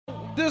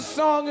This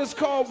song is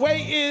called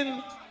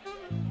Waiting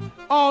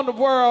on the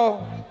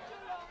World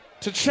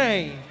to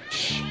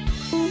Change.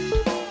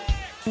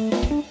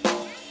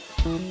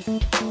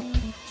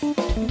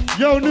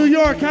 Yo, New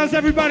York, how's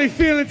everybody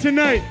feeling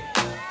tonight?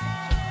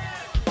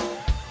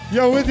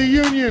 Yo, with the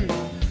Union.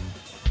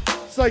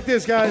 It's like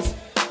this, guys.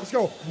 Let's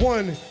go.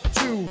 1,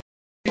 2,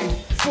 3,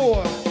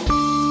 4.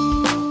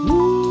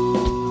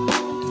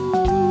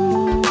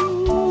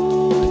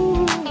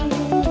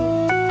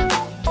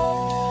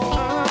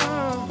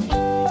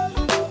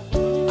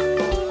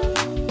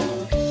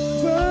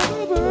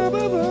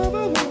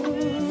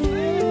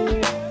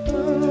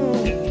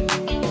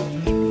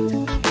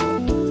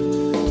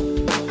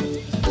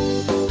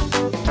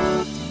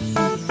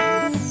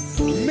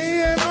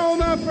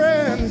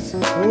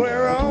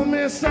 We're all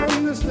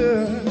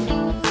misunderstood.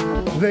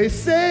 They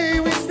say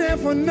we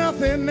stand for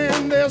nothing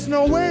and there's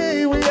no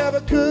way we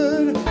ever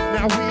could.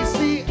 Now we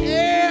see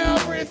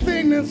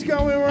everything that's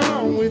going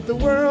wrong with the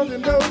world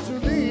and those who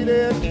lead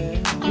it.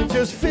 We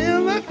just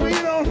feel like we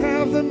don't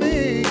have the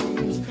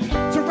means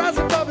to rise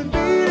above and beat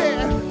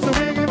it. So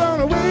we keep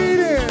on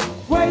waiting.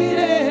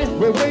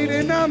 We're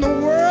waiting on the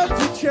world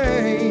to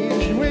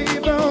change. We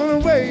keep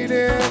on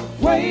waiting.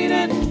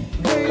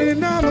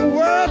 Waiting on the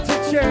world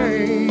to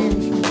change.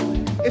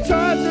 It's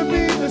hard to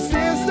beat the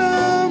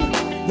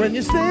system when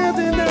you're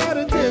standing at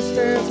a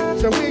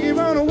distance. So we keep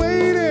on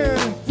waiting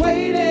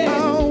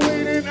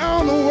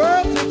on the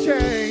world to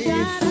change.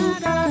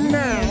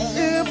 Now,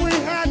 if we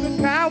had the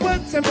power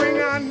to bring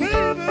our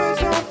neighbors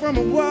home from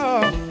a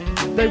war,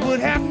 they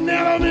would have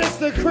never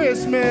missed a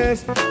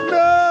Christmas.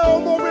 No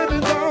more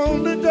ribbons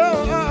on the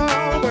door.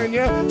 When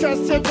you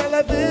trust your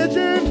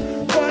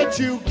television, what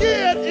you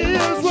get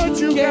is what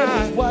you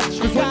got.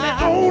 Because when they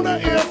own the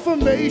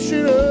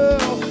information,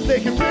 they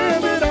can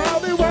bring it all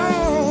they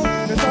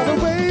want. That's all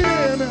we're waiting.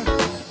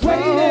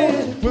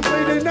 We're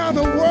waiting on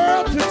the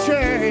world to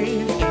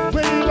change.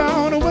 Waiting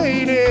on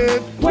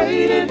waiting.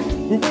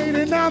 We're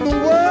waiting on the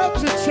world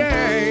to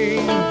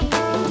change.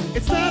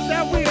 It's not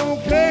that we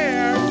don't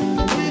care.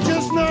 We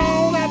just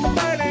know that the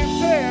fight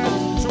ain't fair.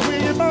 So we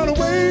keep on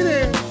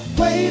waiting.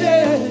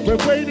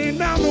 We're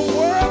waiting on the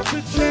world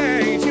to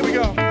change. Here we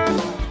go.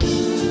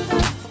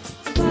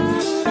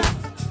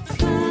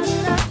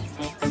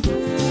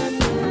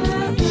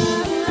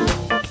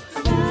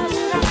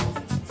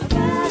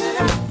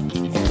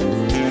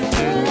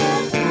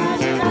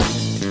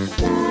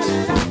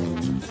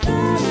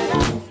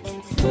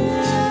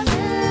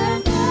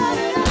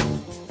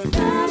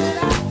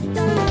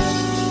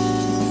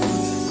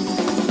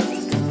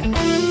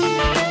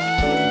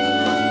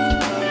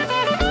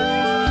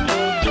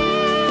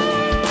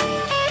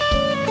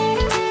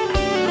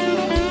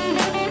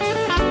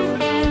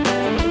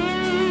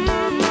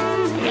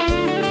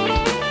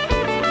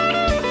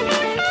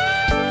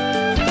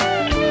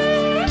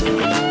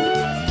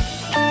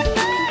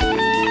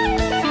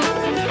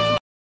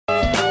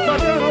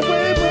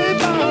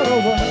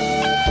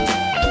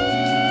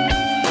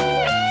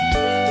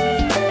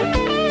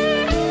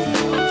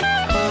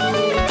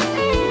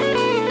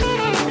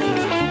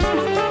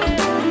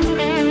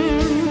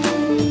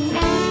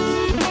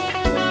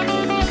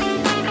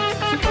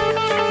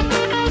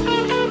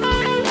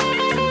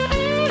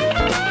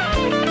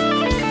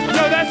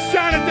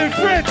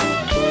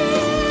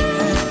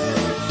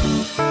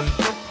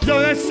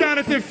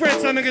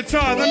 Fritz on the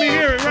guitar. Let me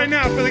hear it right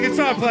now for the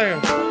guitar player.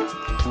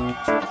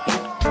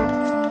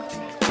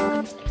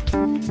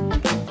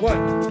 What?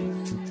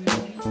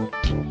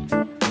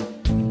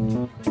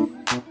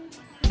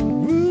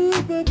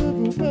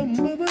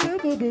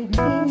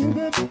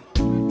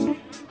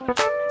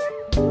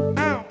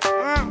 Ow,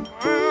 ow,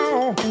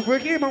 ow. We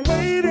keep on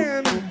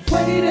waiting.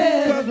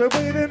 Cause we're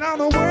waiting on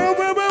the world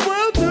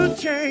to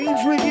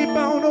change. We keep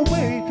on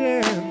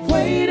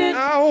waiting.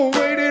 Oh,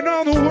 waiting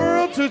on the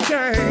world to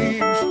change.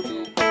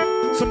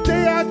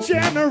 Someday our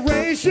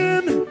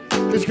generation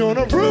is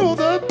gonna rule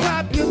the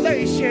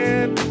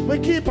population. We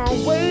keep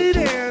on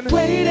waiting.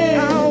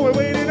 Oh, we're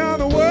waiting on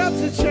the world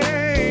to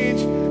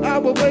change. Oh,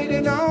 we're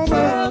waiting on the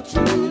world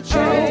to change.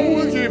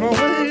 Oh, we keep on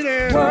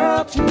waiting.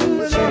 World to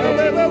change.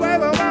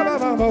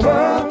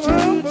 World to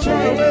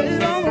change.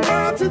 Waiting on the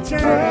world to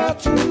change. World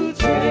to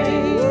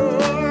change.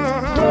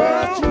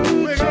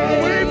 We're gonna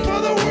wait for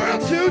the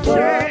world to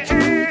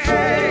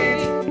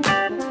change.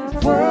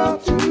 World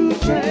to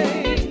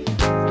change.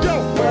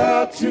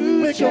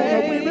 We're gonna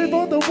wait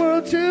for the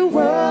world to change.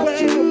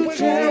 We're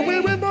gonna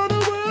wait for the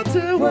world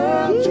to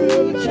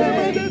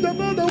change.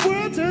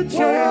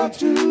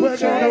 We're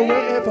gonna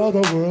wait for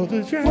the world to change. We're gonna wait for the world to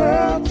change.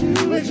 We're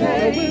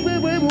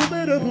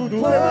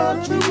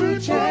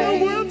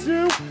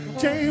gonna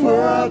wait.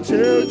 World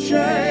to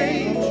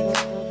change.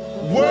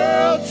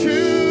 World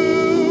to